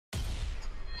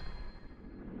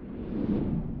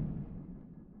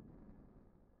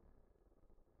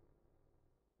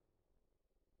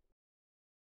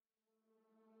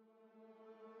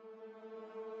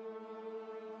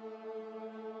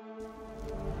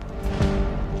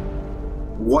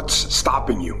What's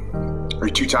stopping you? Are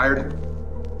you too tired?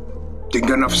 Didn't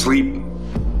get enough sleep?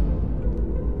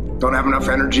 Don't have enough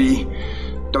energy?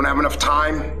 Don't have enough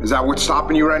time? Is that what's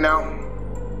stopping you right now?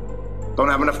 Don't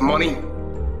have enough money?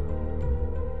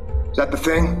 Is that the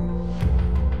thing?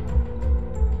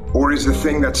 Or is the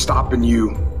thing that's stopping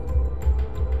you,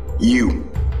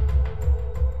 you?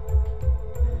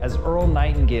 As Earl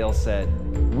Nightingale said,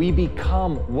 we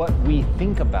become what we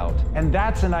think about. And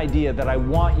that's an idea that I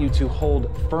want you to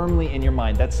hold firmly in your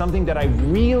mind. That's something that I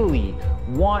really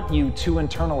want you to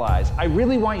internalize. I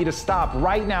really want you to stop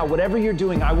right now, whatever you're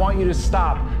doing, I want you to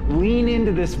stop, lean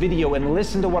into this video and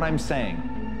listen to what I'm saying.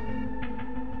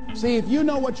 See, if you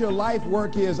know what your life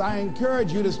work is, I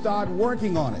encourage you to start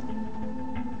working on it.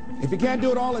 If you can't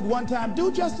do it all at one time,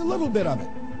 do just a little bit of it.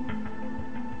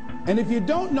 And if you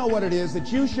don't know what it is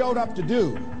that you showed up to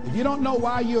do, if you don't know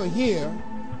why you're here,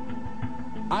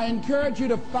 I encourage you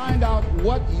to find out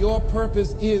what your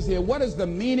purpose is here. What is the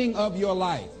meaning of your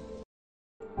life?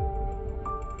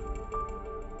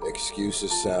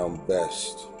 Excuses sound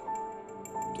best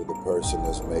to the person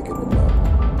that's making them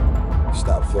up.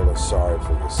 Stop feeling sorry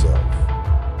for yourself.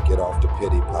 Get off the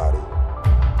pity potty.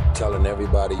 Telling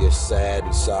everybody your sad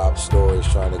and sob stories,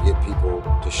 trying to get people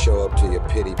to show up to your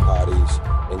pity potties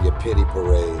and your pity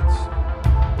parades.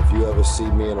 If you ever see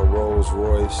me in a Rolls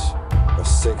Royce, a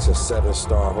 6 or 7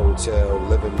 star hotel,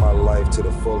 living my life to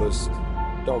the fullest,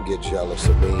 don't get jealous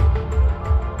of me,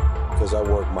 because I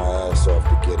worked my ass off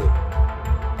to get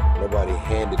it. Nobody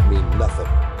handed me nothing.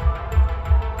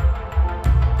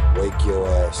 Wake your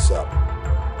ass up.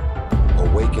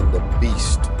 Awaken the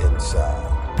beast inside.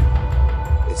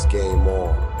 It's game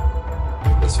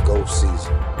on. It's go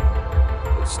season.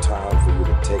 It's time for you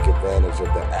to take advantage of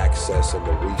the access and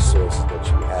the resources that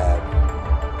you have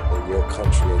in your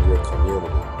country and your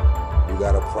community. You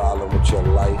got a problem with your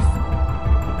life.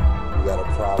 You got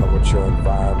a problem with your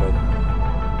environment.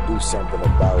 Do something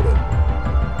about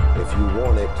it. If you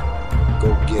want it,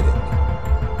 go get it.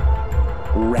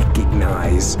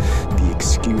 Recognize the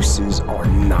excuses are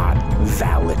not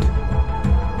valid.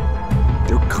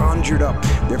 They're conjured up,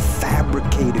 they're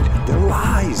fabricated, they're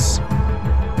lies.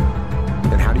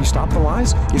 And how do you stop the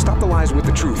lies? You stop the lies with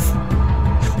the truth.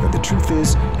 But the truth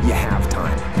is, you have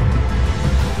time.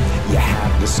 You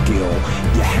have the skill,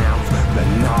 you have the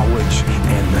knowledge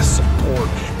and the support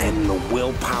and the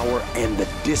willpower and the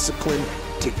discipline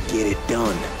to get it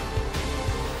done.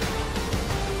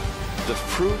 The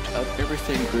fruit of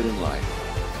everything good in life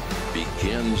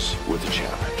begins with a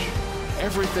challenge.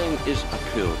 Everything is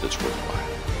uphill that's worthwhile.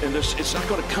 And it's not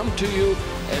going to come to you,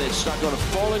 and it's not going to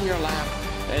fall in your lap,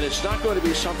 and it's not going to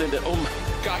be something that, oh my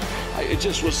God, it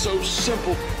just was so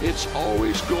simple. It's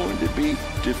always going to be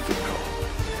difficult.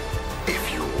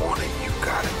 If you want it, you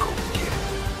gotta go get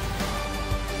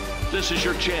it. This is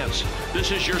your chance.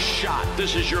 This is your shot.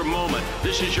 This is your moment.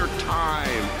 This is your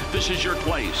time. This is your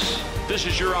place. This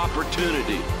is your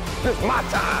opportunity. This is my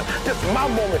time. This is my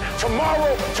moment.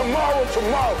 Tomorrow, tomorrow,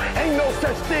 tomorrow. Ain't no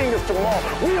such thing as tomorrow.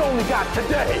 We only got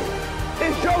today.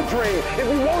 It's your dream. If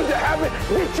you wanted to have it,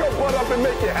 get your butt up and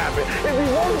make it happen. If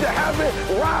you wanted to have it,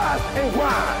 rise and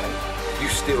grind. You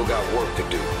still got work to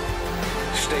do.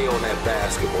 Stay on that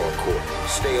basketball court.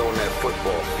 Stay on that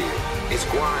football field. It's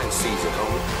grind season,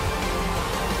 homie.